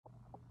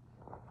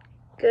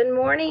Good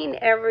morning,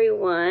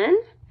 everyone.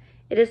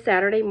 It is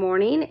Saturday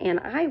morning, and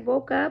I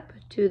woke up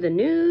to the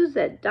news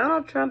that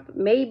Donald Trump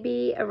may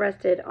be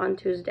arrested on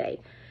Tuesday.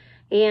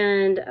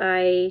 And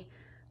I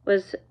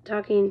was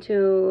talking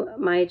to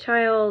my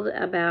child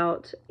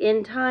about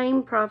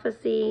end-time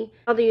prophecy,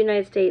 how the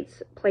United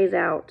States plays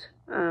out,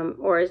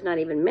 or is not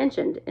even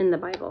mentioned in the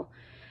Bible.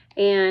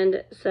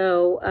 And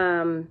so,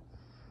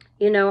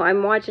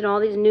 I'm watching all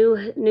these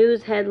new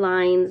news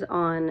headlines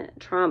on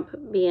Trump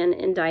being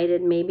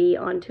indicted maybe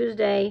on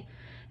Tuesday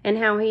and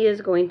how he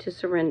is going to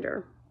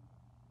surrender.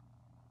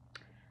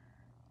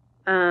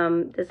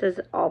 This is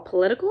all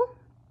political.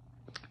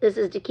 This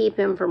is to keep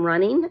him from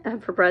running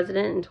for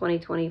president in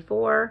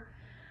 2024.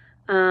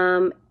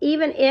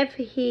 Even if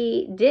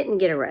he didn't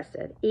get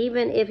arrested,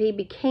 even if he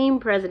became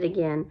president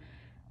again,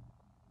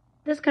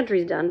 this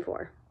country's done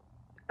for.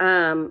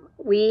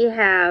 We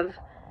have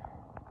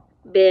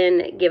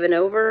been given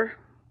over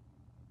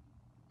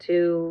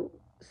to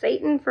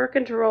Satan for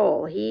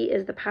control. He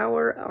is the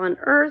power on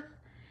earth,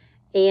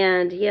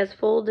 and he has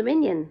full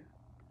dominion.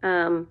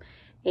 God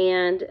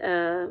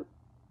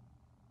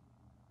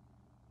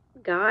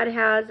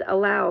has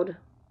allowed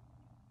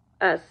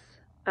us,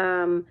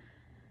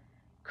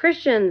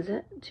 Christians,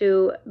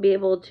 to be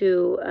able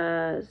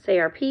to say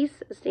our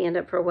piece, stand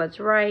up for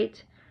what's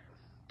right,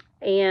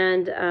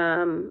 and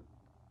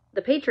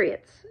the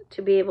patriots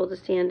to be able to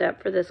stand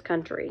up for this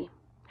country.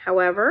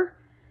 However,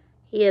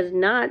 he is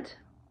not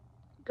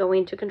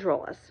going to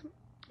control us,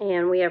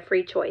 and we have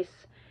free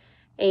choice.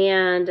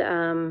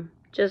 And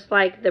just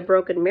like the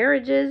broken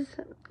marriages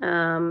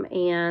and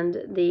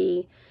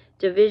the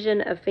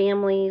division of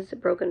families,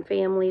 broken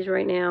families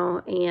right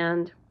now,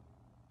 and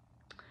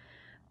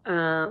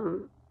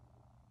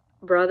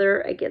brother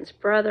against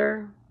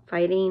brother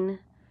fighting,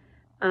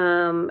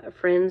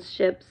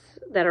 friendships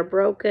that are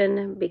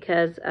broken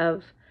because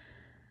of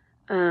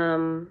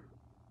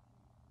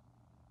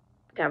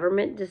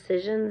government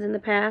decisions in the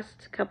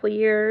past couple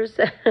years,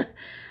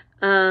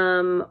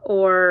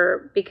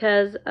 or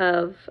because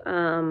of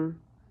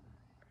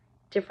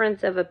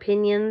difference of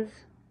opinions.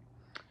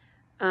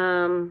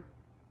 I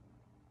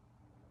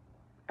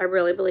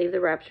really believe the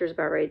rapture is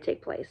about ready to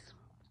take place.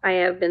 I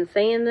have been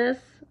saying this.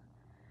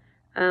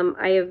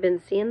 I have been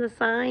seeing the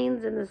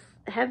signs in the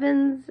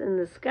heavens, in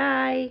the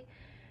sky.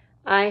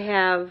 I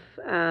have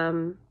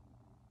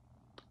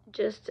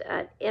just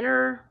an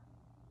inner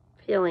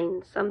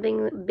feeling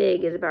something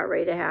big is about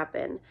ready to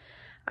happen.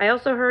 I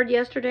also heard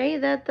yesterday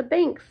that the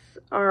banks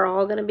are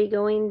all going to be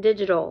going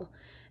digital,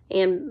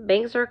 and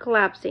banks are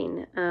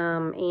collapsing,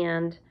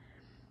 and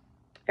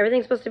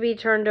everything's supposed to be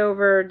turned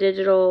over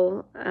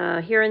digital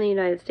here in the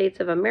United States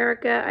of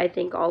America, I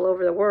think all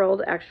over the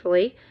world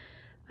actually,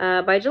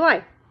 by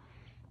July.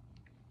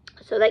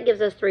 So that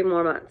gives us 3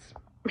 more months.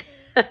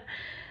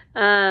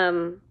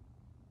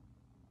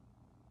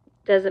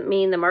 Doesn't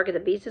mean the mark of the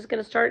beast is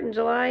going to start in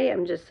July.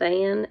 I'm just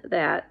saying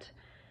that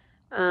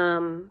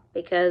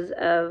because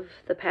of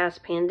the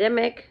past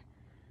pandemic,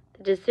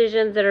 the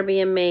decisions that are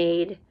being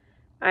made,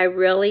 I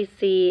really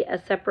see a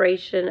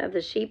separation of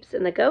the sheep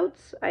and the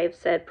goats. I've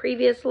said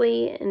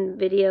previously in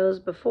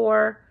videos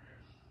before,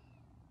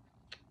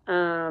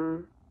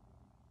 something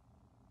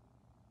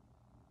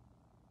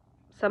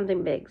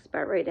big's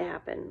about ready to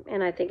happen,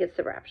 and I think it's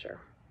the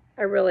rapture.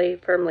 I really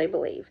firmly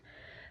believe.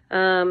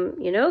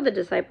 The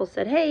disciples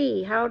said,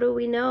 "Hey, how do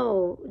we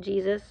know,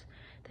 Jesus,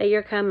 that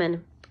you're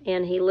coming?"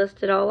 And he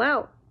listed all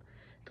out.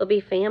 There'll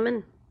be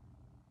famine.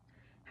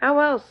 How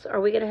else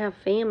are we going to have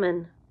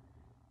famine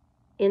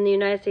in the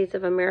United States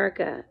of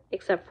America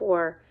except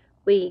for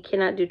we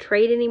cannot do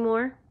trade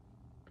anymore?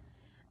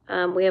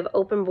 We have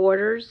open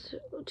borders,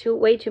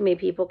 way too many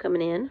people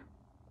coming in.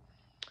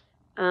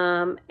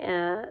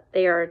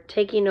 They are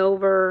taking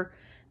over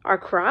our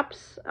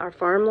crops, our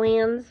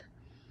farmlands,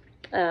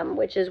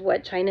 which is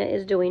what China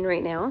is doing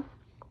right now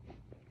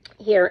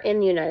here in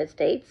the United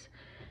States.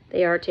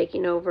 They are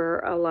taking over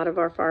a lot of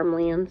our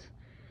farmlands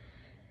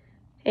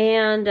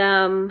and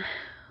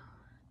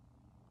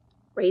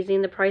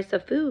raising the price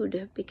of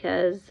food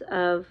because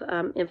of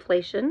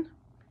inflation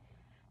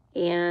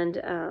and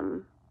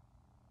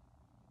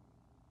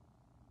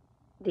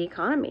the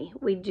economy.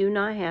 We do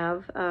not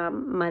have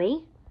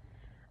money.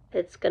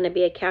 It's going to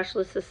be a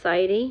cashless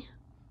society.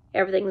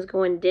 Everything's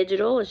going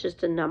digital. It's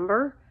just a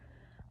number.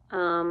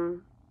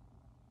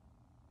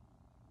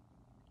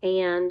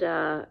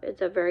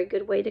 It's a very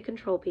good way to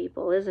control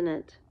people, isn't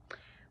it?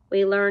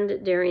 We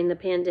learned during the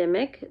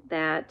pandemic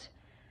that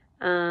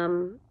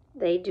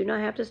they do not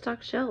have to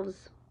stock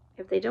shelves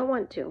if they don't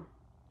want to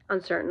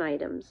on certain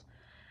items.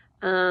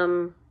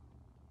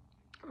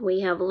 We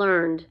have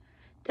learned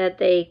that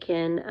they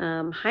can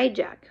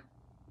hijack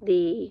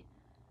the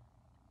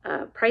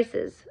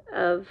prices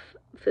of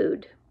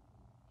food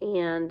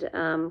and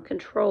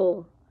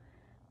control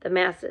the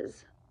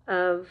masses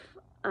of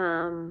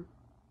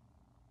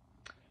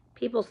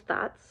people's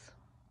thoughts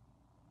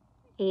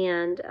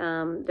and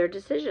their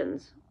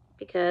decisions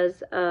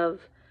because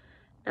of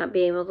not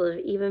being able to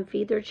even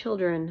feed their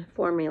children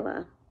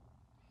formula.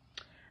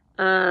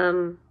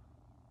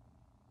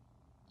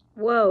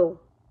 woe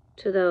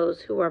to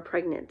those who are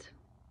pregnant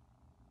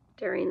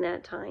during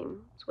that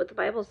time. That's what the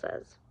Bible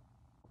says.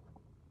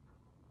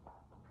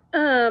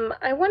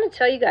 I want to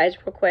tell you guys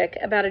real quick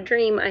about a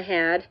dream I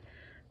had,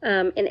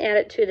 and add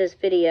it to this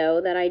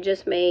video that I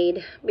just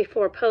made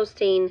before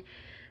posting.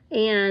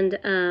 And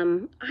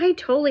I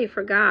totally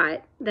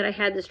forgot that I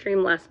had this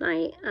dream last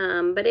night,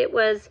 but it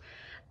was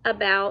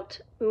about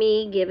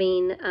me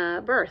giving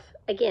birth.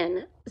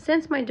 Again,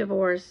 since my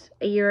divorce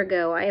a year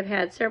ago, I have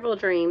had several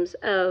dreams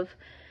of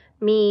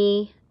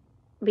me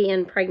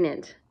being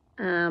pregnant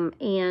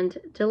and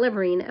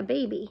delivering a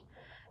baby.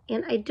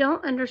 And I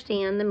don't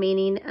understand the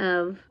meaning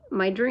of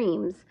my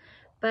dreams,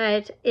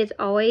 but it's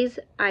always,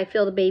 I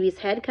feel the baby's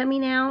head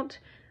coming out.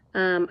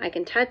 I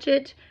can touch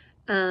it.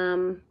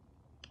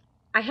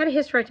 I had a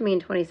hysterectomy in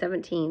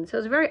 2017, so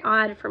it's very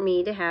odd for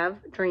me to have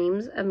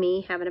dreams of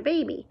me having a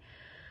baby.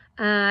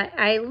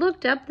 I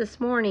looked up this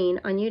morning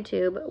on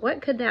YouTube,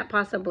 what could that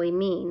possibly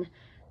mean?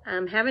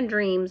 Having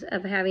dreams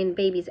of having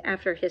babies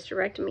after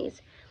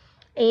hysterectomies.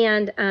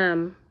 And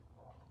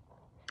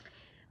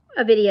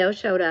a video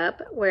showed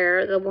up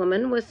where the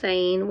woman was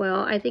saying,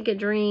 well, I think a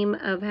dream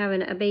of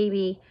having a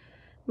baby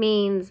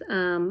means,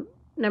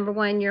 number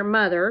one, your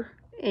mother,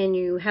 and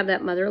you have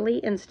that motherly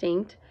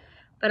instinct,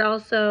 but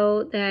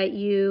also that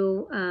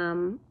you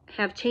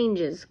have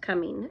changes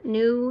coming,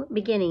 new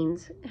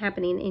beginnings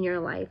happening in your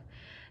life.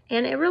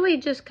 And it really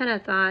just kind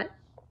of thought,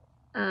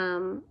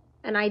 an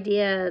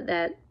idea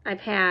that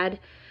I've had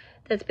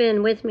that's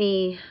been with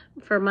me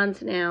for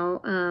months now,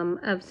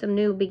 of some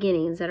new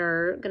beginnings that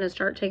are going to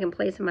start taking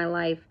place in my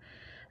life.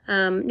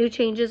 New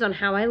changes on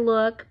how I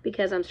look,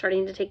 because I'm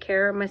starting to take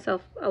care of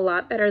myself a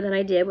lot better than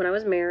I did when I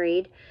was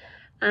married.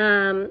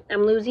 I'm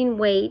losing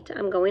weight.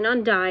 I'm going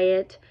on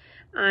diet.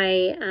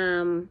 I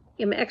am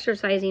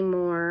exercising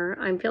more.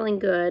 I'm feeling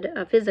good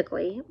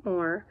physically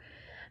more.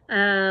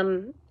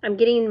 I'm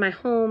getting my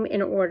home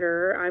in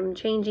order. I'm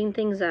changing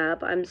things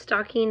up. I'm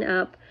stocking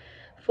up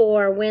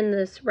for when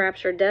this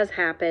rapture does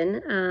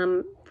happen,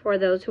 for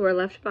those who are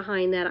left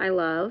behind that I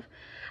love.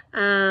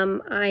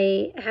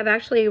 I have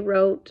actually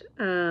wrote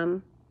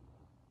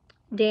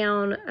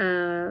down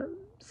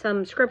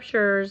some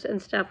scriptures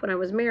and stuff when I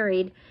was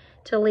married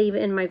to leave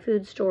in my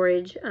food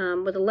storage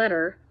with a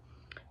letter.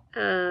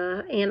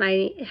 And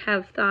I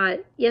have thought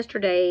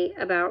yesterday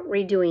about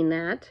redoing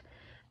that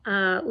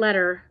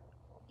letter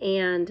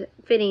and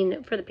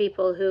fitting for the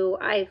people who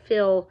I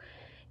feel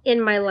in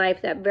my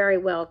life that very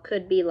well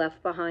could be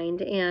left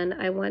behind. And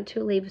I want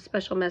to leave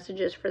special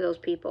messages for those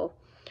people.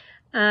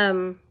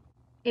 I'm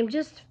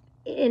just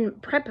in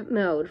prep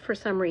mode for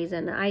some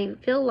reason. I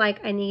feel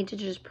like I need to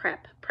just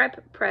prep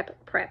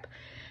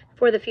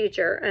for the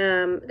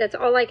future. That's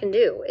all I can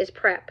do is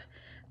prep.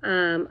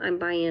 I'm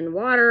buying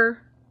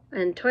water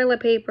and toilet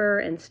paper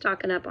and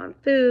stocking up on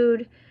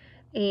food.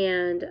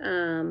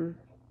 And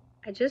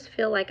I just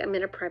feel like I'm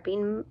in a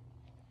prepping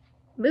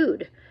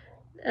mood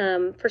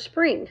for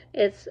spring.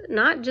 It's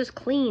not just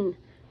clean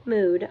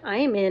mood. I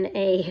am in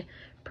a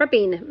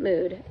prepping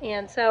mood.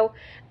 And so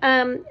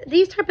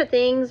these type of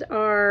things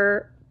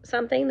are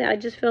something that I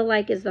just feel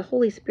like is the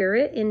Holy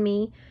Spirit in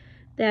me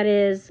that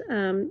is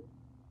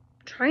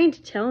trying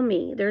to tell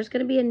me there's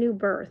going to be a new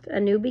birth, a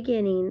new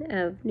beginning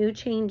of new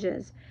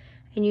changes,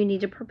 and you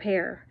need to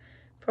prepare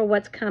for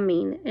what's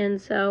coming.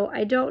 And so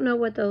I don't know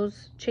what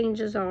those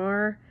changes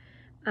are.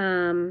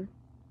 I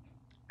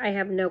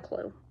have no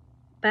clue,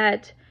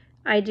 but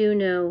I do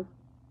know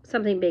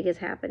something big is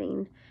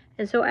happening.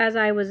 And so as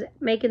I was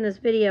making this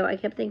video, I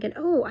kept thinking,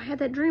 oh, I had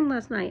that dream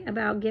last night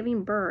about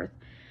giving birth.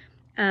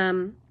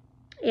 And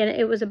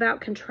it was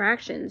about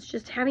contractions,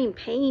 just having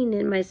pain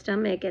in my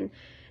stomach and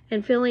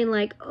feeling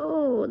like,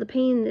 oh, the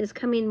pain is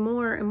coming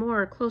more and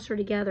more closer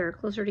together.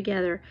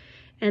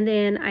 And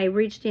then I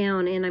reach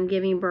down and I'm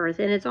giving birth,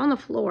 and it's on the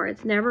floor.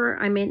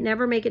 I may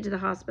never make it to the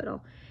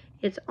hospital.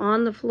 It's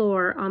on the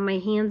floor on my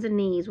hands and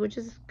knees, which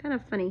is kind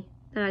of funny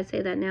that I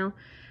say that now.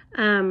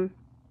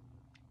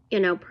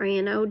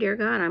 Praying, oh dear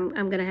God, I'm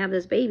going to have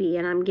this baby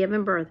and I'm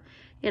giving birth.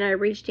 And I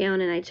reach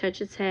down and I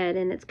touch its head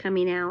and it's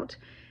coming out.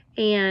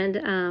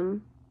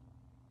 And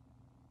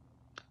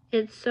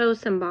it's so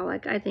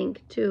symbolic, I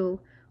think, to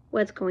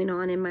what's going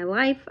on in my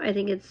life. I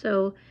think it's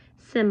so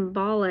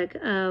symbolic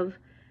of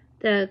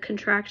the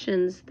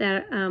contractions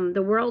that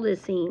the world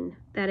is seeing,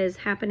 that is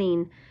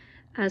happening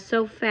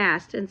so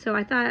fast. And so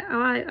I thought,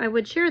 I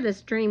would share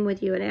this dream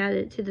with you and add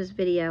it to this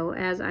video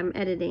as I'm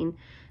editing.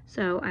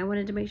 So I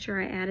wanted to make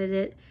sure I added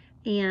it.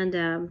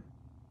 And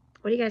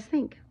what do you guys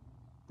think?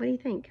 What do you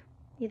think?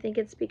 You think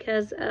it's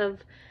because of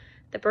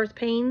the birth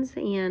pains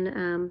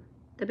and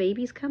the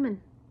baby's coming?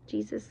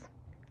 Jesus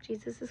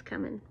is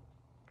coming.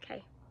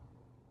 Okay.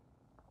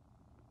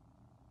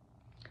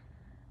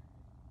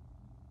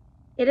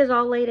 It is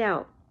all laid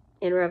out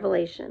in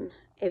Revelation.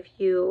 If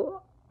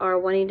you are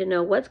wanting to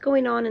know what's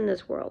going on in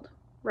this world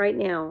right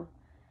now,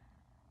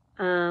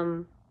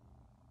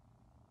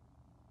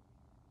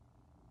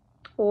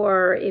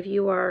 or if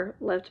you are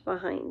left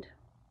behind,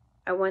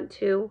 I want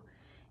to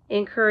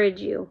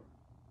encourage you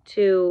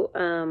to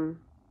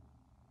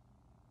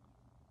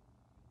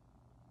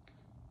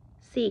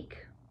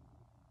seek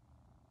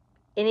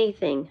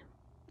anything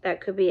that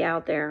could be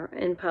out there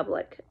in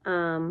public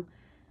to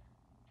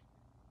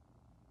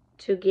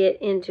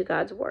get into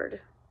God's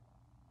Word.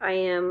 I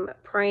am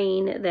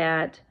praying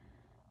that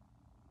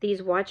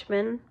these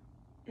watchmen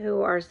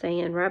who are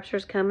saying,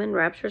 rapture's coming,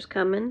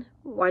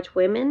 watch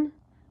women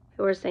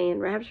who are saying,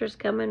 rapture's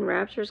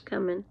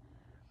coming,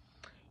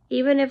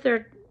 even if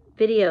their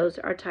videos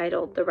are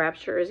titled, The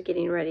Rapture is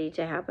Getting Ready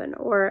to Happen,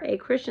 or a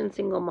Christian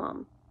single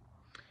mom.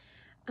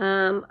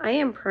 I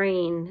am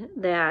praying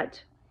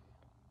that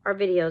our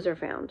videos are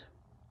found.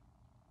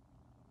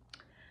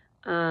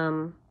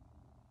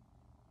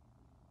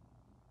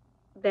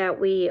 That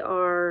we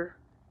are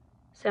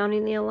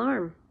sounding the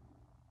alarm.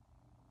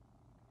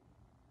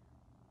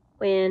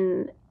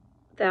 When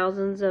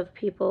thousands of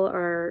people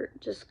are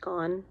just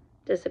gone,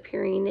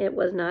 disappearing, it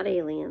was not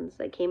aliens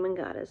that came and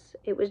got us.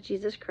 It was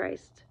Jesus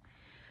Christ.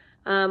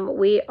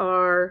 We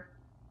are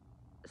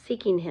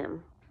seeking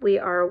him. We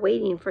are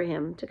waiting for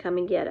him to come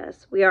and get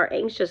us. We are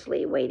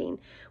anxiously waiting.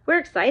 We're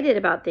excited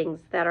about things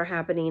that are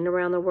happening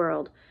around the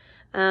world.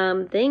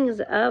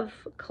 Things of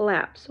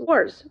collapse,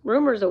 wars,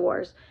 rumors of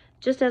wars,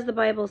 just as the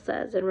Bible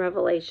says in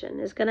Revelation,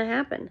 is going to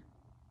happen.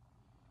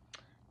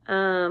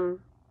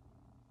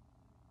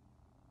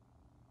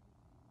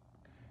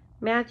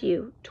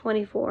 Matthew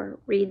 24,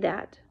 read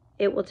that.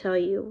 It will tell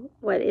you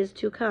what is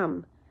to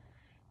come.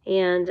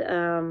 And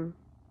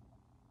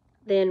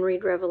then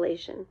read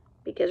Revelation,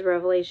 because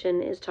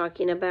Revelation is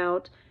talking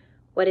about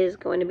what is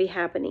going to be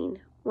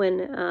happening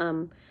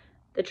when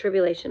the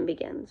tribulation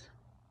begins.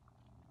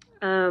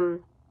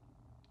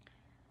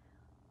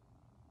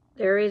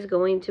 There is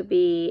going to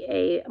be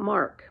a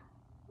mark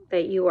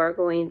that you are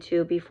going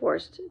to be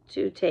forced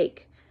to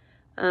take.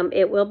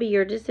 It will be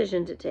your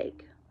decision to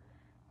take.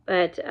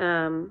 But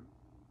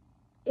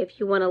if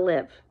you want to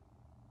live,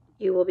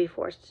 you will be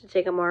forced to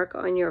take a mark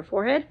on your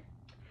forehead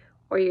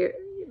or your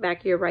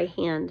back of your right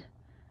hand.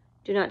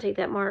 Do not take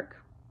that mark.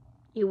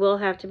 You will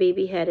have to be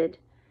beheaded.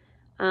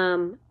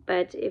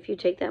 But if you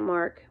take that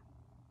mark,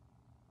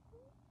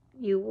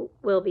 you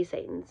will be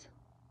Satan's.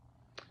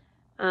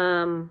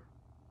 And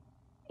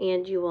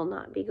you will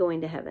not be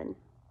going to heaven.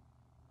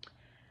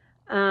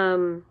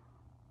 And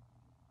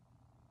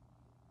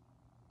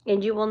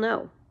you will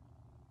know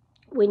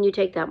when you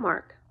take that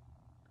mark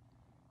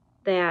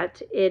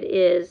that it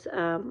is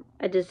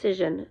a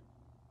decision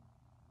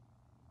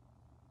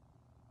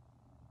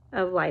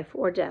of life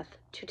or death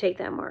to take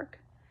that mark.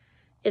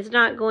 It's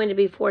not going to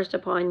be forced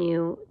upon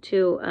you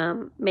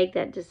to make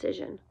that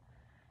decision.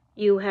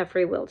 You have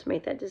free will to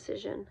make that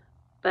decision.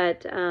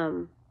 But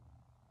I'm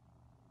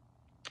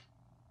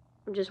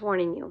just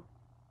warning you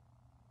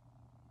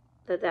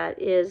that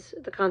that is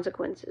the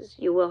consequences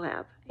you will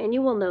have. And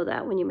you will know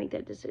that when you make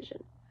that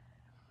decision.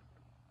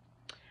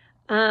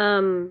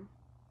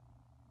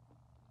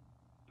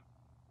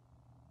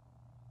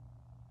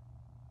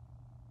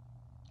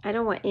 I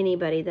don't want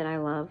anybody that I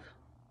love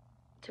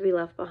to be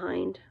left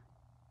behind.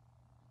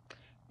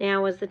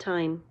 Now is the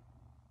time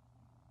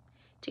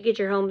to get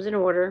your homes in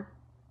order.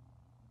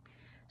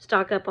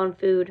 Stock up on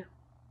food,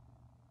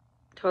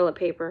 toilet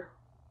paper,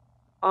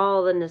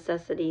 all the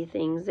necessity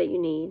things that you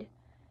need.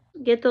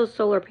 Get those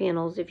solar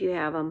panels if you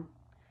have them.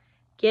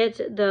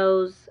 Get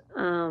those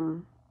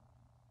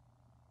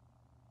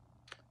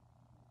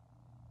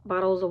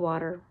bottles of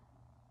water.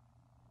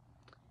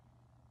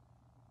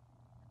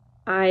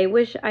 I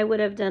wish I would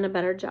have done a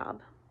better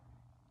job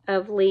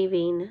of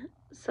leaving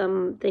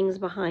some things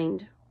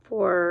behind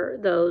for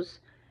those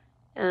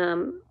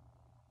that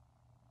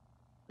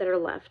are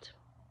left.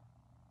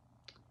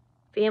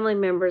 Family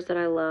members that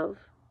I love.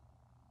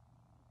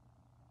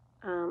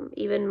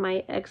 Even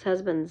my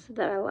ex-husbands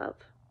that I love.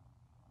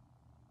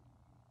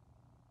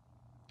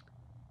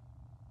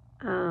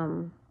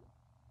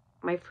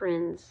 My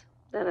friends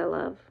that I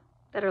love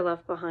that are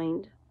left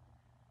behind.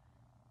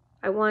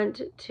 I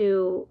want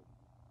to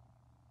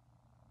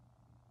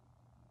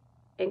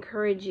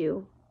encourage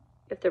you,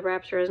 if the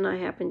rapture has not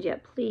happened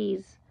yet,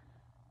 please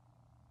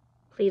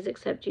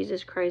accept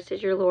Jesus Christ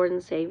as your Lord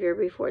and Savior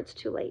before it's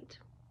too late.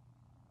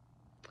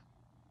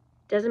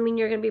 Doesn't mean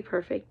you're going to be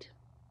perfect.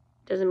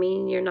 Doesn't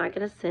mean you're not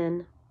going to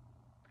sin.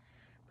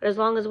 But as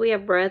long as we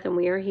have breath and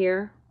we are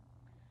here,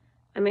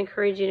 I'm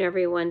encouraging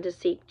everyone to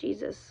seek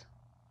Jesus.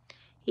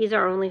 He's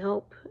our only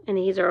hope, and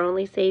he's our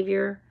only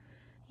Savior.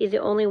 He's the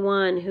only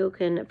one who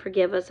can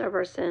forgive us of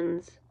our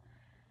sins.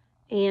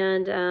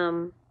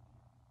 And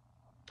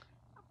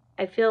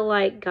I feel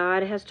like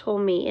God has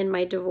told me in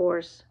my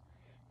divorce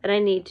that I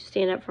need to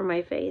stand up for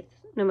my faith,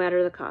 no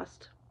matter the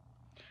cost.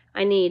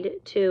 I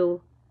need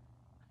to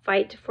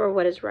fight for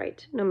what is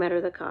right, no matter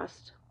the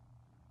cost.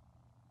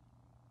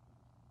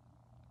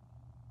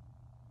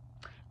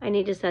 I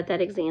need to set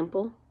that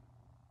example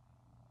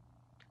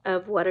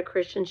of what a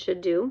Christian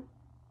should do.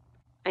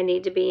 I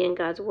need to be in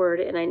God's Word,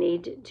 and I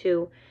need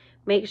to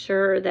make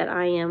sure that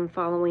I am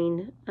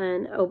following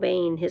and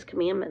obeying his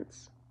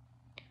commandments.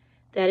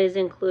 That is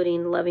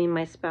including loving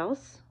my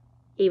spouse,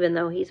 even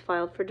though he's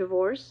filed for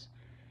divorce.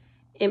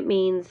 It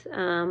means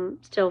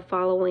still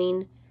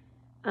following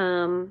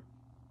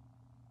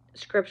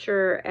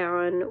scripture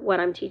on what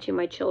I'm teaching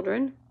my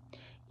children,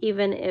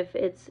 even if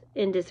it's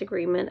in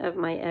disagreement of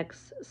my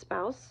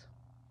ex-spouse.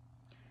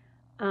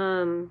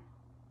 I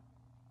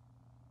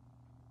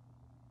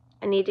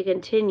need to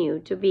continue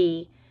to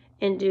be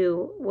and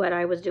do what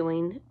I was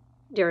doing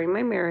during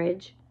my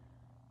marriage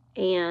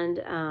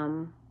and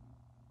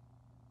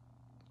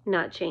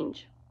not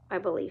change, I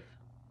believe,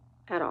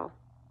 at all.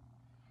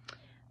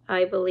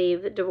 I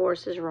believe that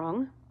divorce is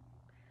wrong.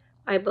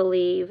 I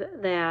believe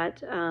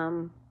that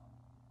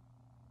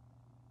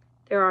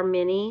there are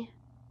many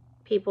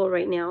people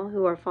right now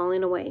who are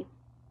falling away.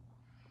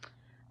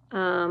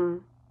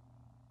 And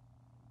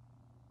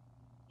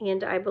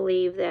I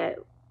believe that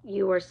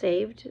you are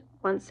saved,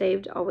 once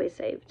saved, always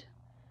saved.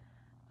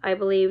 I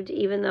believed,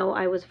 even though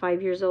I was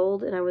 5 years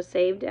old and I was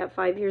saved at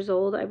 5 years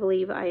old, I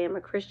believe I am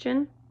a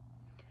Christian.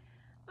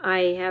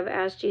 I have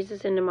asked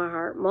Jesus into my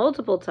heart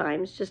multiple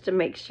times just to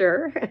make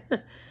sure.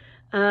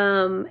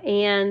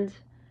 And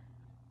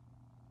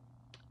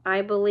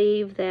I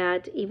believe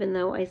that even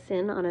though I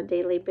sin on a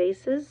daily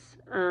basis,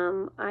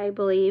 I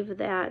believe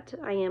that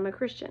I am a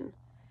Christian.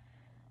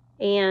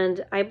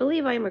 And I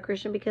believe I am a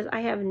Christian because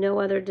I have no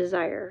other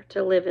desire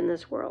to live in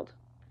this world.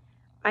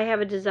 I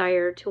have a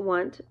desire to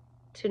want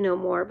to know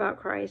more about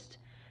Christ,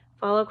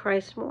 follow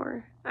Christ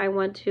more. I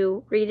want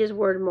to read his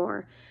word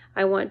more.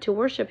 I want to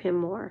worship him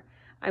more.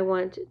 I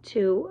want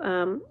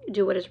to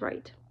do what is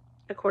right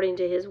according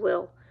to his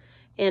will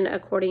and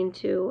according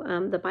to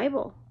the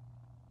Bible.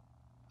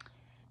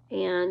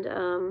 And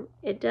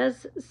it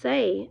does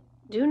say,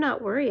 do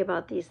not worry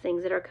about these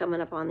things that are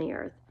coming upon the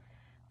earth,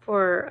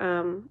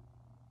 for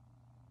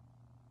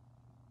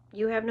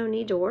you have no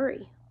need to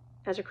worry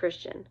as a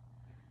Christian.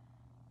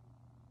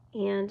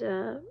 And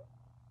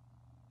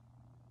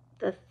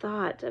the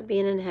thought of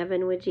being in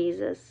heaven with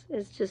Jesus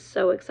is just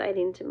so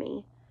exciting to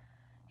me.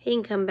 He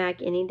can come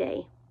back any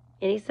day,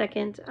 any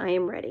second. I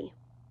am ready.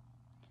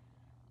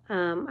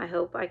 I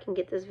hope I can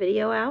get this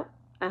video out.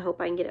 I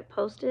hope I can get it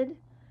posted.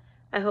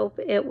 I hope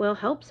it will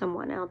help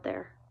someone out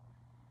there.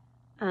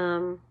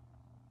 I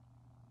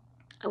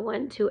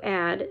want to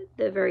add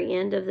the very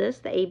end of this,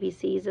 the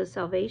ABCs of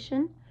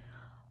salvation.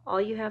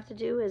 All you have to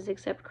do is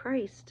accept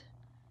Christ.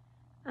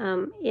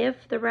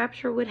 If the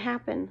rapture would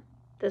happen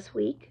this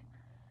week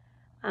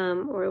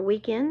or a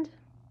weekend,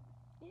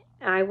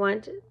 I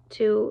want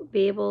to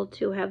be able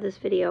to have this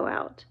video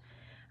out.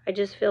 I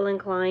just feel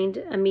inclined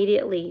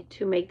immediately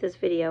to make this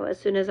video as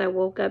soon as I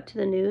woke up to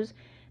the news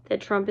that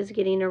Trump is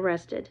getting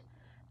arrested.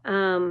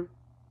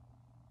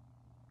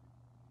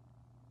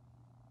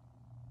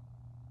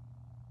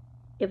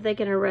 If they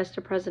can arrest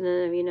a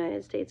president of the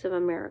United States of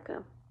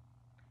America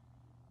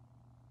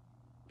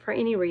for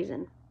any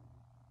reason,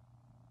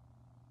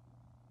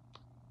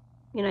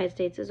 the United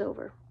States is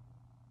over.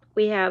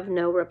 We have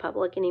no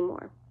republic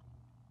anymore.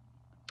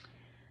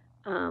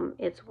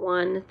 It's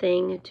one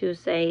thing to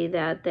say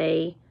that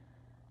they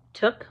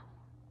took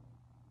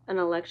an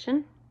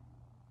election.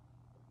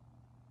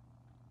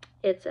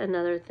 It's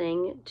another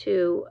thing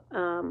to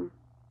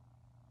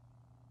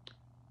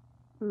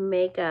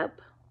make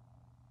up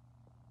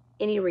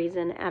any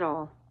reason at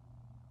all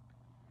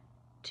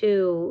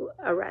to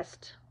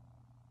arrest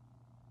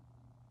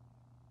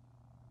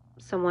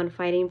someone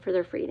fighting for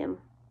their freedom,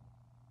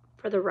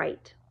 for the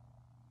right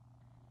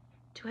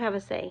to have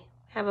a say,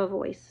 have a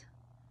voice.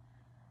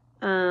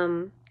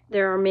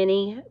 There are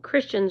many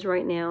Christians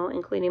right now,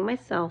 including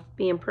myself,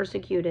 being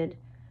persecuted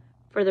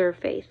for their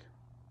faith.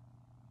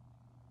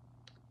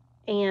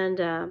 And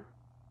a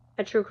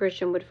true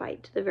Christian would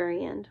fight to the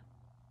very end.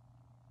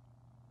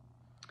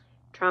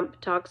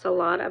 Trump talks a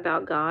lot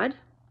about God.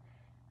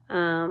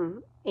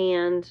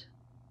 And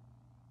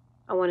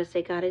I want to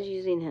say God is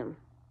using him.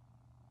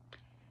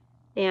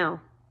 Now,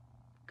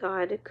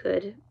 God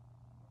could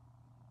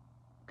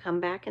come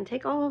back and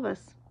take all of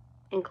us,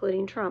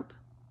 including Trump.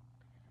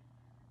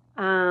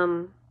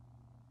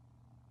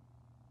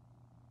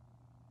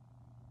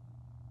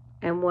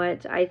 And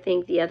what I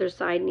think the other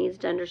side needs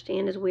to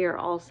understand is we are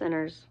all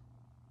sinners.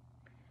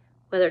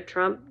 Whether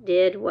Trump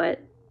did what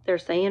they're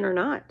saying or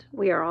not,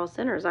 we are all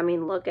sinners. I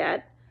mean, look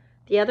at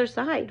the other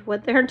side,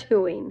 what they're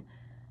doing,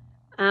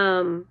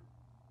 or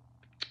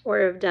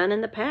have done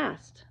in the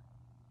past.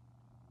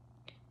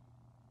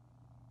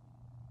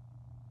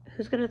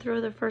 Who's going to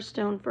throw the first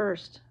stone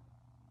first?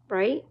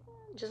 Right?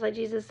 Just like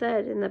Jesus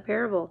said in the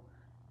parable.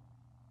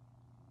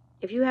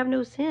 If you have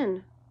no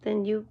sin,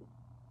 then you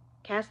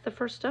cast the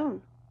first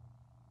stone.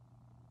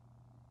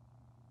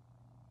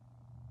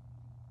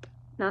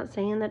 Not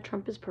saying that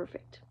Trump is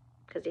perfect,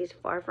 because he's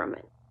far from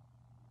it.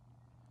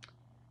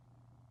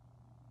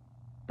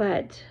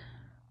 But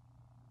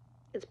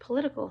it's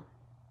political.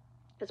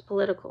 It's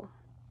political.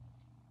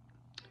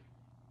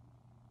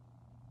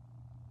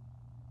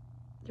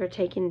 They're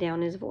taking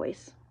down his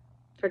voice.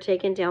 They're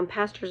taking down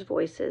pastors'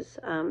 voices.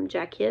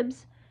 Jack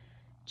Hibbs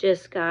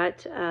just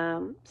got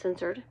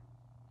censored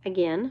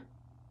again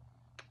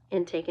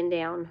and taken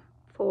down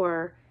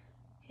for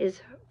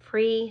his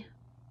free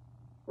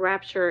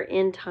rapture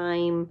end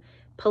time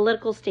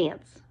political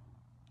stance.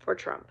 for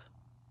Trump.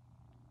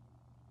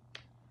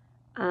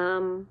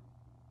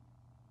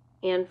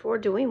 And for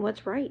doing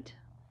what's right.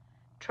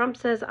 Trump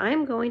says,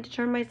 I'm going to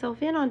turn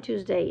myself in on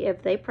Tuesday.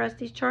 If they press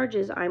these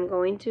charges, I'm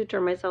going to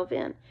turn myself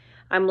in.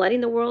 I'm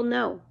letting the world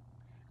know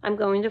I'm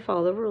going to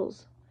follow the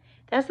rules.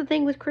 That's the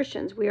thing with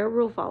Christians. We are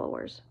rule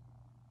followers.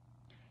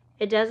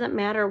 It doesn't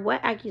matter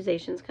what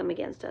accusations come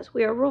against us.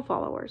 We are rule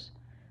followers.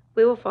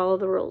 We will follow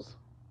the rules.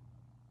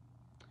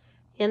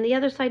 And the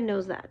other side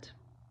knows that.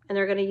 And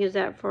they're going to use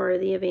that for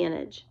the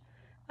advantage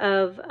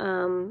of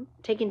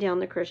taking down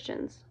the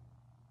Christians.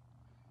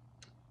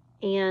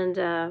 And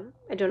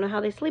I don't know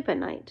how they sleep at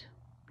night,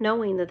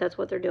 knowing that that's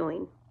what they're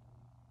doing.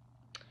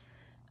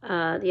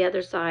 The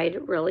other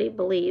side really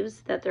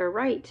believes that they're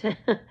right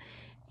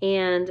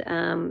and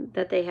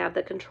that they have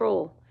the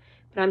control.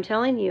 But I'm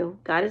telling you,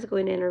 God is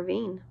going to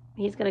intervene.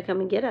 He's going to come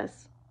and get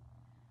us.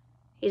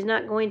 He's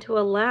not going to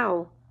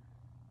allow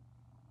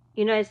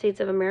the United States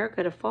of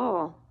America to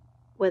fall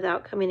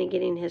without coming and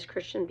getting his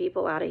Christian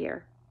people out of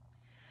here.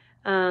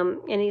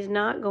 And he's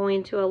not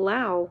going to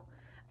allow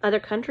other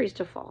countries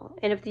to fall.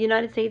 And if the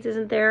United States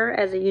isn't there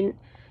as a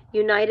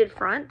united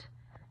front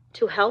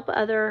to help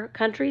other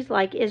countries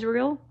like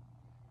Israel,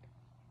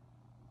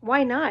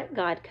 why not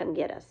God come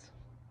get us?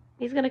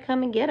 He's going to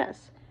come and get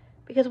us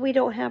because we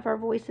don't have our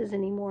voices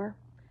anymore.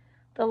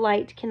 The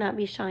light cannot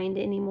be shined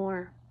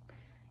anymore.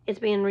 It's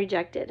being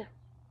rejected.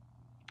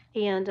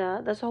 And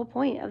that's the whole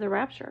point of the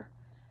rapture,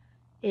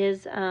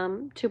 is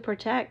to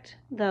protect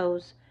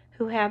those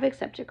who have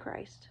accepted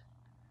Christ.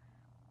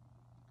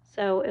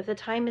 So if the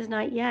time is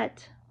not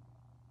yet,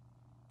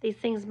 these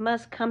things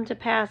must come to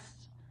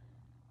pass.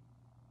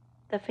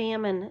 The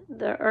famine,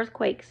 the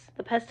earthquakes,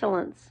 the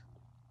pestilence.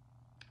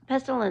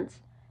 Pestilence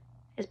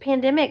is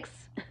pandemics.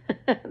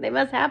 They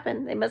must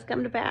happen. They must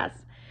come to pass.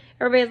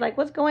 Everybody's like,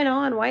 what's going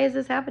on? Why is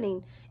this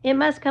happening? It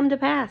must come to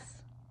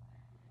pass.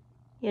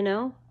 You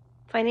know,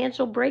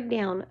 financial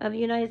breakdown of the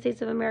United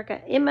States of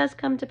America. It must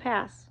come to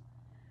pass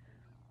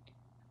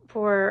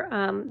for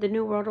the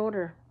New World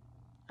Order.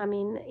 I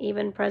mean,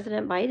 even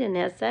President Biden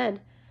has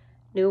said,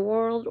 New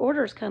World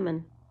Order's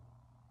coming.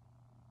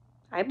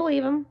 I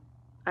believe him.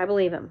 I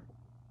believe him.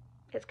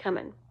 It's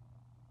coming.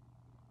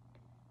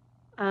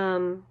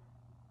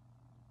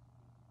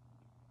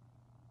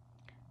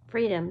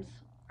 Freedoms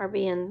are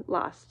being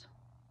lost.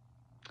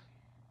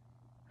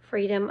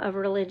 Freedom of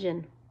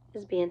religion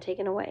is being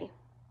taken away.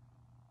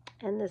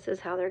 And this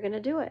is how they're going to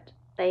do it.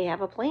 They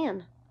have a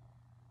plan.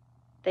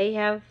 They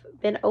have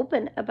been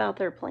open about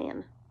their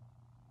plan.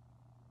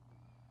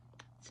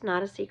 It's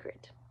not a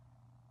secret.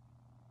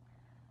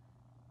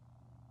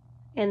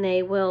 And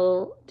they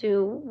will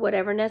do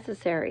whatever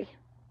necessary.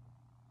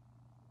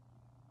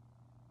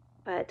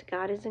 But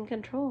God is in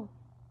control.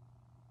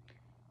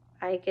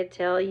 I could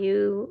tell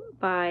you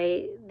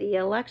by the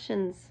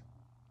elections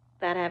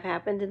that have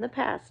happened in the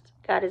past,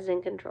 God is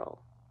in control.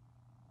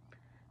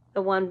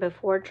 The one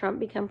before Trump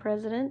became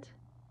president,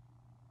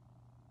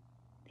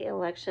 the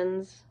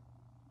elections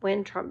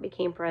when Trump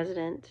became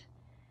president,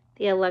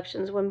 the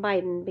elections when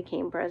Biden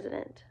became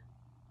president.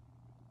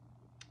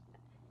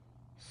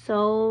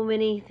 So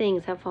many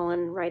things have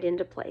fallen right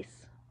into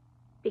place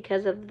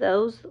because of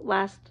those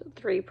last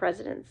three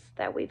presidents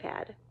that we've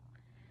had.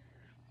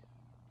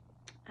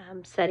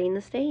 Setting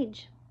the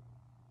stage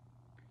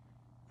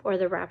for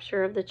the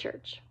rapture of the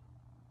church.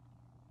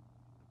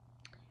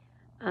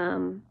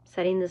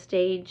 Setting the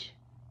stage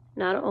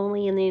not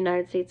only in the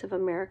United States of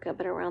America,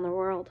 but around the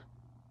world.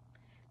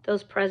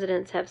 Those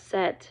presidents have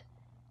set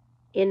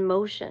in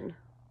motion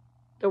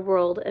the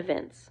world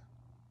events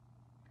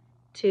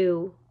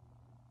to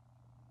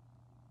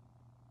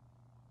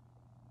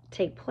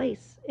take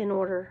place in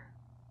order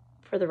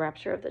for the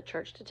rapture of the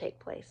church to take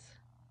place.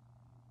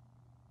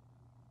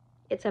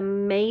 It's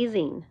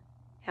amazing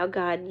how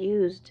God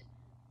used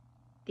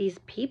these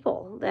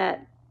people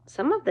that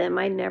some of them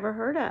I never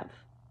heard of.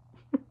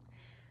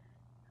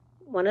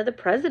 One of the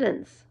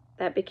presidents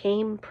that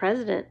became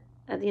president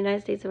of the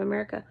United States of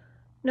America,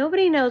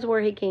 nobody knows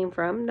where he came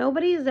from.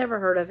 Nobody has ever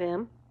heard of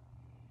him.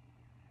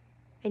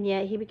 And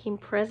yet he became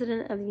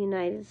president of the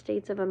United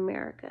States of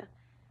America.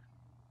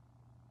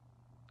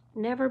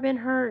 Never been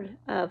heard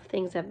of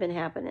things have been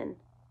happening.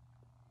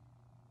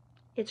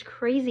 It's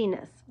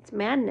craziness. It's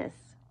madness.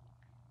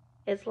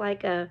 It's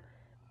like a,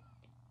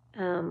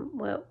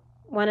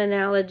 one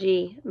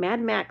analogy,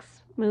 Mad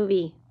Max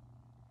movie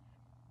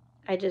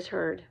I just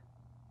heard.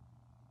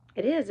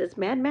 It is. It's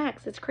Mad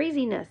Max. It's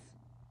craziness.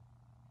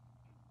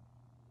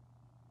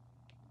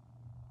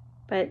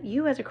 But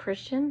you as a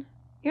Christian,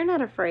 you're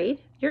not afraid.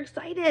 You're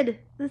excited.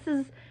 This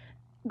is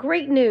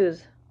great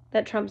news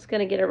that Trump's going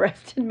to get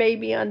arrested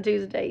maybe on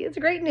Tuesday. It's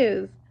great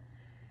news.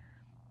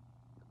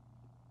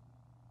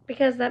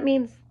 Because that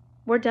means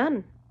we're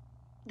done.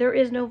 There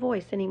is no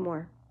voice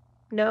anymore.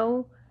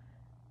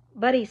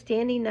 Nobody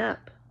standing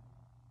up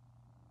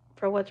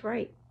for what's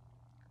right.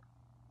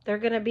 They're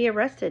going to be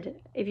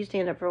arrested if you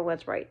stand up for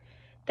what's right.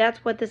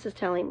 That's what this is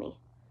telling me.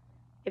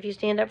 If you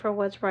stand up for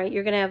what's right,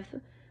 you're going to have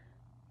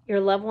your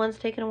loved ones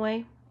taken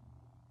away.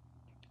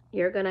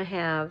 You're going to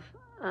have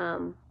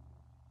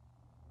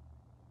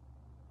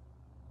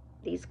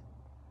these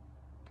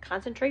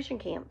concentration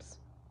camps.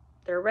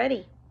 They're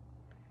ready.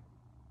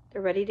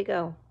 They're ready to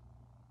go.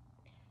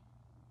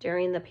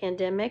 During the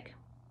pandemic,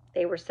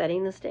 they were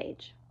setting the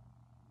stage.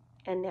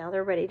 And now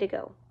they're ready to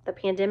go. The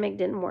pandemic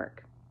didn't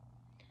work,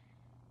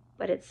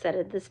 but it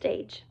set the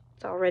stage.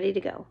 It's all ready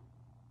to go.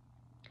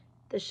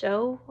 The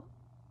show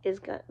is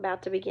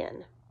about to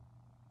begin.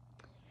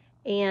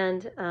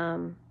 And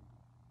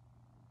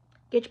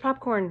get your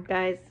popcorn,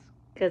 guys,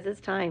 because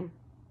it's time.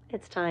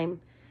 It's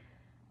time.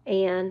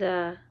 And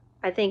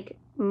I think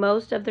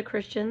most of the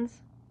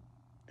Christians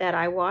that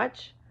I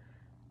watch,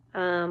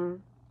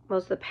 most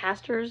of the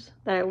pastors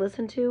that I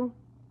listen to,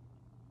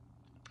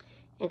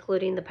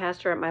 including the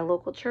pastor at my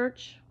local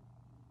church,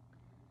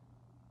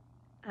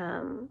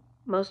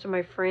 most of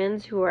my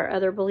friends who are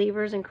other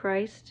believers in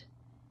Christ,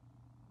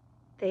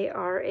 they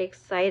are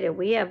excited.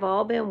 We have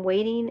all been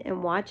waiting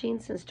and watching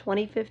since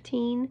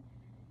 2015.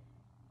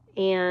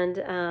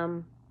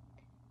 And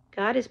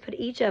God has put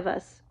each of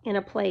us in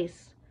a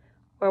place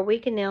where we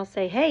can now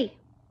say, hey,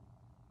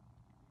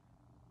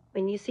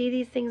 when you see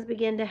these things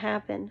begin to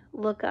happen,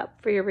 look up,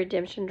 for your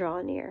redemption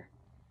draw near.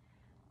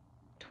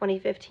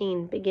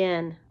 2015,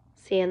 begin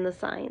seeing the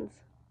signs.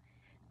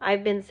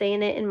 I've been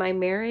saying it in my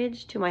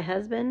marriage to my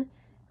husband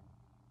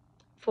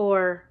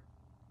for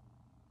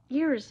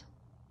years.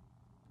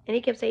 And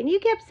he kept saying, you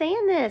kept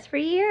saying this for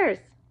years.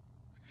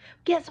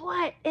 Guess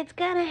what? It's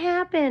going to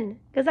happen,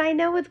 because I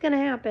know it's going to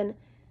happen.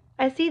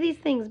 I see these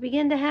things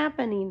begin to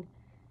happening.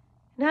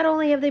 Not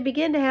only have they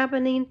begun to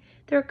happening,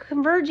 they're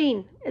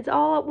converging. It's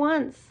all at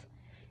once.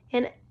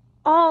 And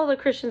all the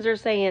Christians are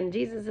saying,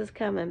 Jesus is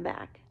coming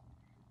back.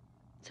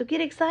 So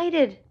get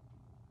excited.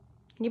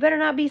 You better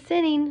not be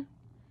sinning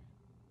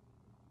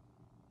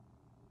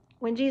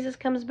when Jesus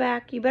comes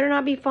back. You better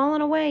not be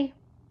falling away.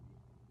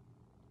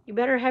 You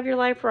better have your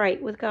life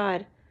right with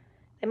God.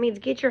 That means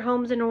get your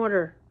homes in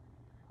order.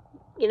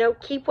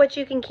 Keep what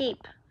you can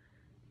keep.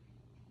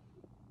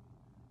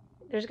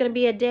 There's going to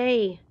be a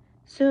day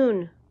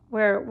soon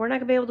where we're not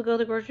going to be able to go to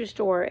the grocery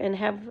store and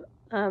have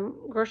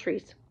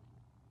groceries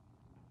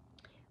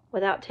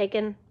without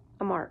taking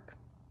a mark.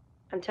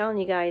 I'm telling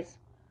you guys,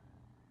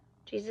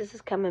 Jesus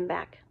is coming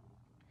back.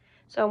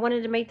 So I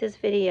wanted to make this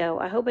video.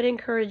 I hope it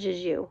encourages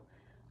you.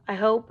 I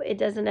hope it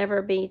doesn't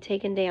ever be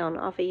taken down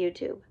off of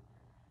YouTube.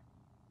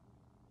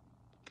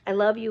 I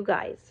love you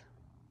guys.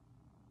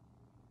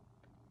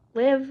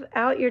 Live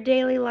out your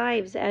daily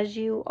lives as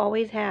you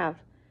always have.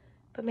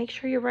 But make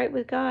sure you're right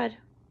with God.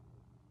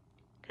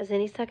 Because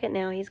any second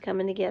now, He's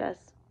coming to get us.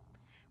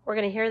 We're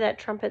going to hear that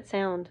trumpet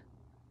sound.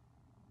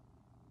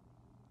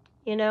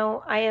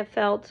 I have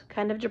felt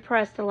kind of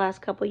depressed the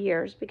last couple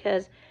years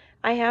because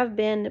I have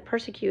been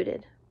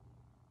persecuted.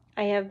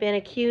 I have been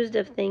accused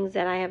of things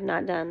that I have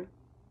not done.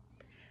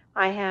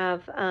 I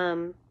have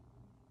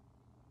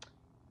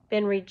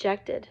been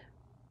rejected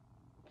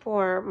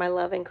for my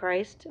love in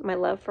Christ, my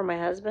love for my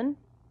husband,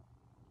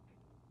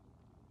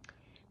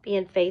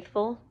 being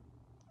faithful,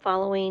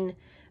 following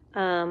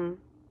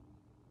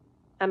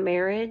a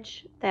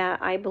marriage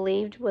that I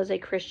believed was a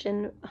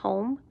Christian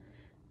home,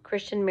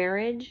 Christian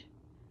marriage,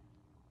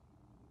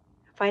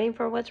 fighting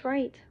for what's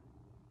right.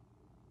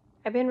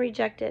 I've been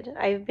rejected.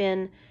 I've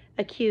been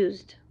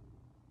accused.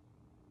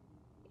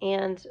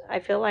 And I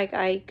feel like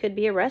I could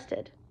be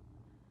arrested.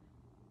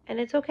 And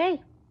it's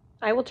okay.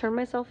 I will turn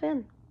myself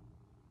in.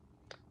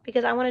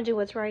 Because I want to do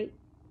what's right.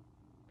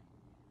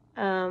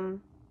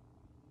 During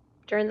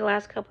the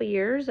last couple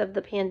years of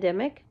the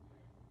pandemic,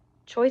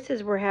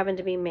 choices were having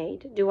to be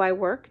made. Do I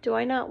work? Do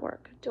I not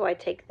work? Do I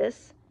take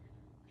this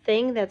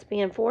thing that's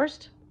being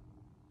forced?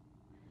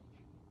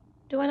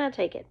 Do I not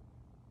take it?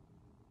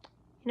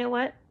 You know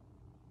what?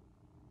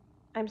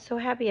 I'm so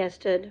happy I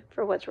stood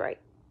for what's right.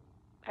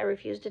 I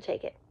refuse to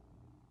take it.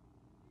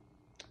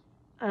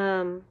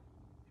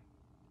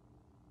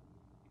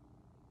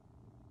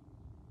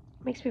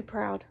 Makes me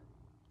proud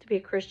to be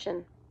a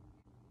Christian.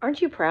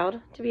 Aren't you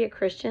proud to be a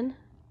Christian?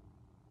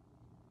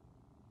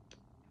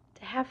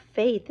 To have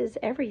faith is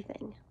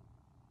everything.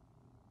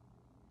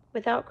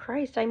 Without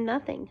Christ, I'm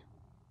nothing.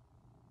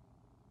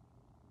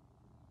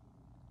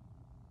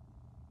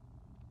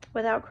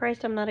 Without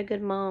Christ, I'm not a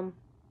good mom.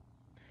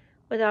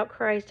 Without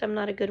Christ, I'm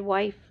not a good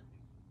wife.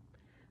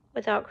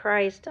 Without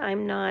Christ,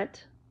 I'm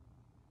not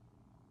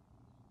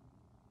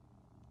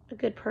a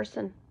good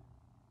person,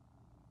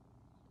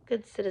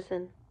 good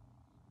citizen.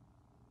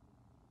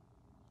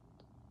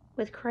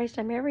 With Christ,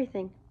 I'm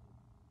everything.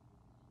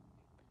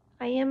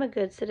 I am a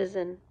good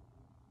citizen.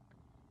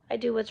 I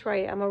do what's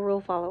right. I'm a rule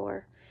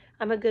follower.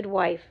 I'm a good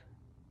wife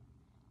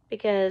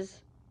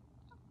because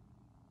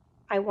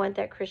I want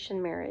that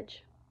Christian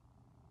marriage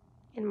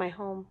in my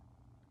home.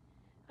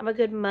 I'm a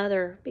good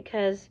mother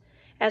because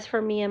as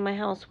for me and my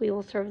house, we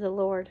will serve the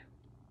Lord.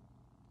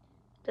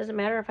 Doesn't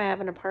matter if I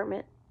have an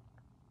apartment.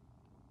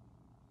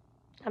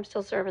 I'm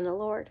still serving the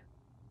Lord.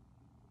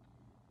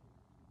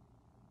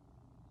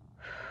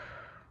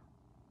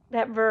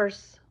 That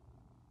verse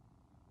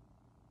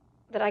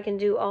that I can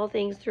do all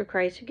things through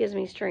Christ who gives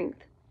me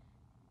strength.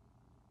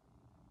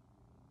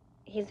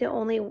 He's the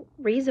only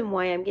reason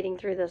why I'm getting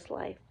through this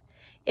life.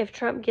 If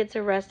Trump gets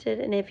arrested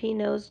and if he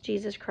knows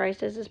Jesus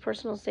Christ as his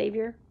personal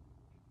savior,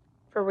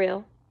 for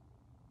real,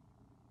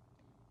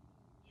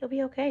 he'll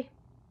be okay.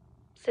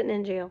 Sitting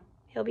in jail.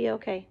 He'll be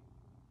okay.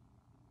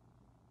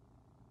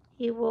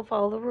 He will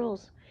follow the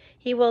rules.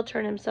 He will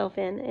turn himself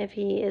in if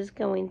he is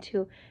going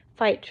to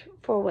fight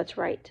for what's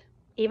right,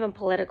 even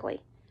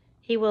politically.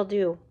 He will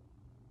do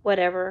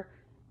whatever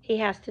he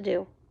has to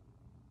do.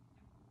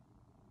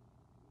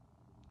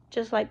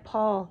 Just like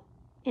Paul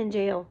in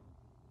jail.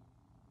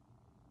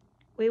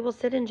 We will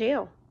sit in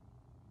jail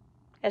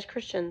as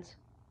Christians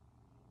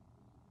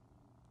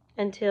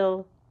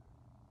until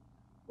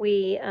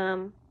we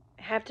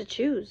have to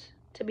choose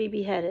to be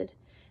beheaded.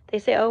 They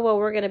say, oh, well,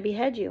 we're going to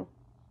behead you.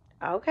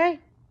 Okay.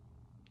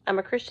 I'm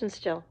a Christian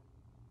still.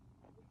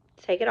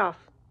 Take it off.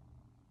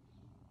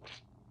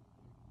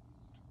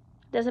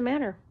 Doesn't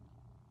matter.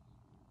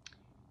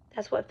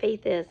 That's what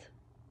faith is.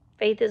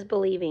 Faith is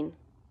believing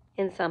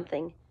in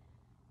something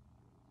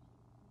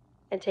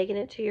and taking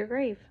it to your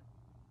grave.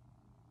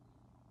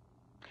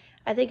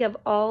 I think of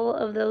all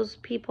of those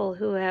people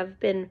who have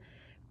been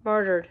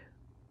martyred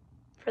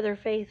for their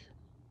faith.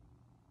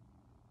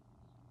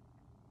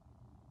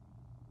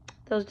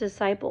 Those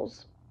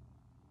disciples.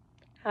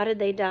 How did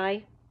they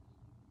die?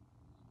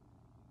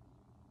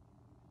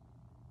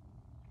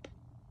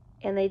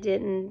 And they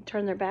didn't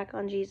turn their back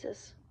on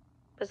Jesus,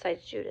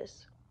 besides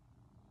Judas.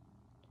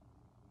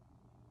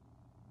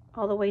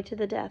 All the way to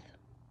the death.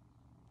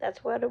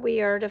 That's what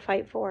we are to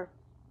fight for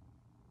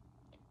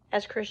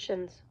as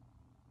Christians.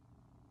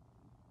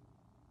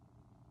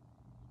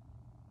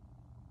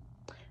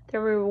 The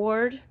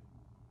reward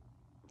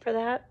for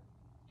that,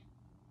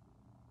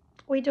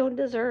 we don't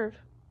deserve.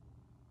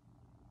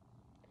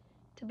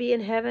 To be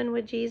in heaven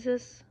with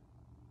Jesus,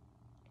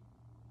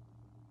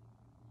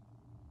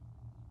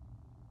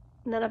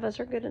 none of us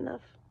are good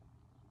enough.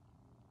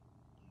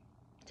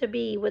 To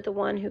be with the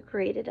one who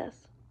created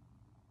us.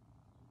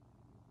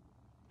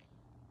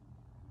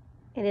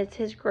 And it's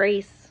his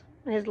grace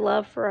and his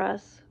love for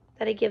us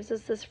that he gives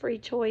us this free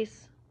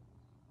choice.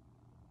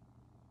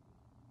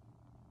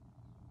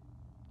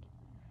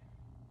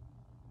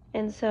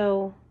 And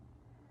so,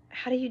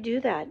 how do you do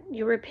that?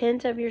 You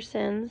repent of your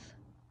sins.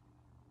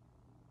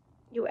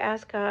 You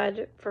ask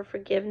God for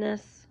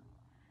forgiveness.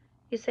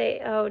 You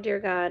say, oh, dear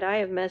God, I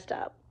have messed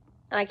up.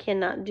 I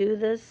cannot do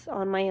this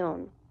on my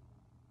own.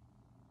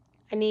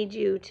 I need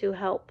you to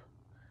help.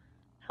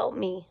 Help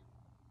me.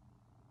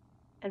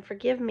 And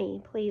forgive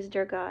me, please,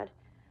 dear God.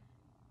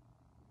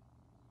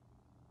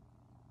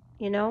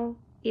 You know,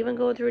 even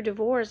going through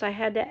divorce, I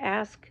had to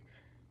ask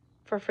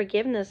for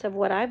forgiveness of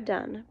what I've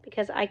done,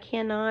 because I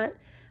cannot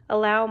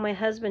allow my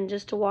husband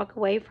just to walk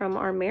away from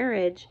our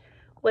marriage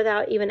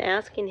without even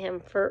asking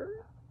him for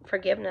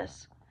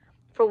forgiveness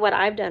for what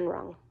I've done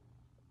wrong.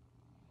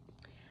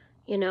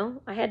 You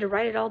know, I had to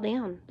write it all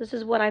down. This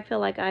is what I feel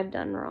like I've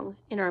done wrong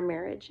in our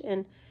marriage.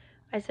 And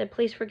I said,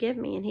 please forgive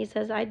me. And he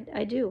says, I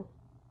do.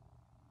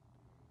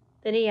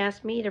 Then he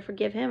asked me to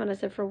forgive him. And I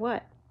said, for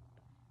what?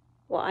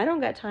 Well, I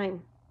don't got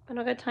time. I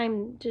don't got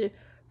time to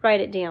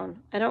write it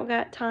down. I don't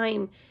got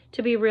time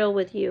to be real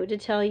with you, to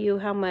tell you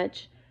how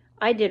much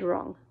I did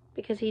wrong.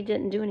 Because he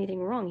didn't do anything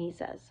wrong, he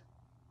says.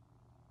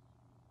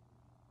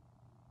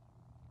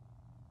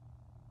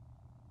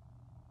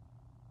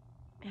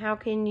 How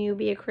can you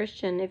be a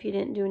Christian if you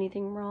didn't do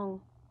anything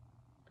wrong?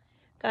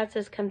 God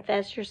says,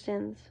 confess your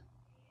sins.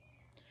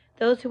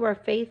 Those who are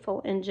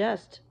faithful and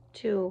just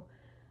to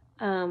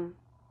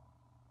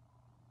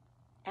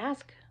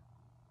ask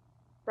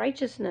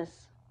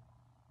righteousness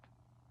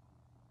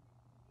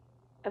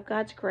of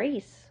God's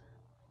grace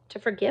to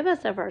forgive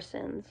us of our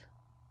sins.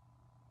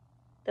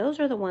 Those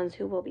are the ones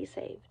who will be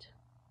saved.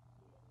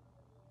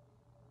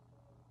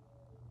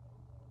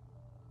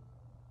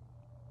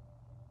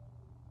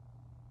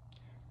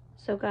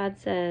 So God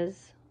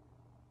says,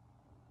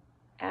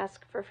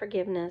 ask for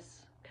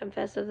forgiveness,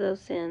 confess of those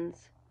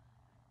sins,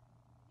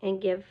 and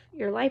give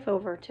your life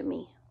over to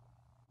me.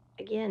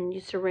 Again,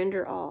 you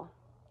surrender all.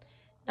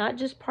 Not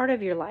just part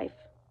of your life,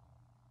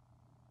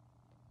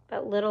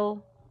 but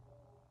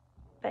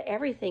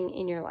everything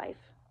in your life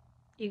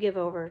you give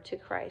over to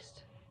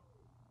Christ.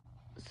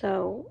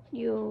 So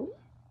you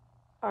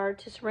are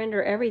to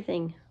surrender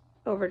everything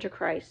over to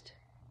Christ.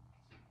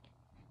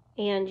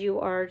 And you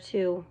are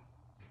to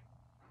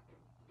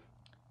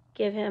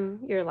give him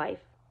your life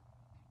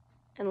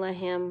and let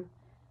him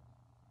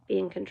be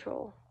in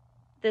control.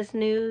 This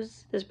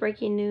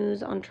breaking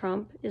news on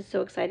Trump is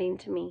so exciting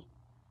to me.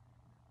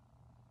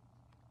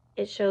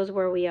 It shows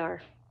where we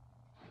are.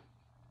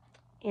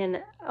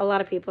 And a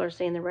lot of people are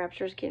saying the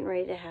rapture is getting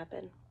ready to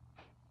happen.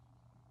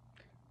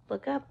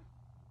 Look up.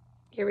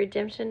 Your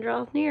redemption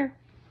draweth near.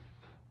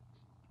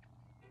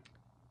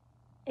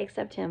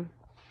 Accept him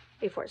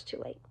before it's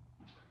too late.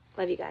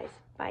 Love you guys.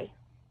 Bye.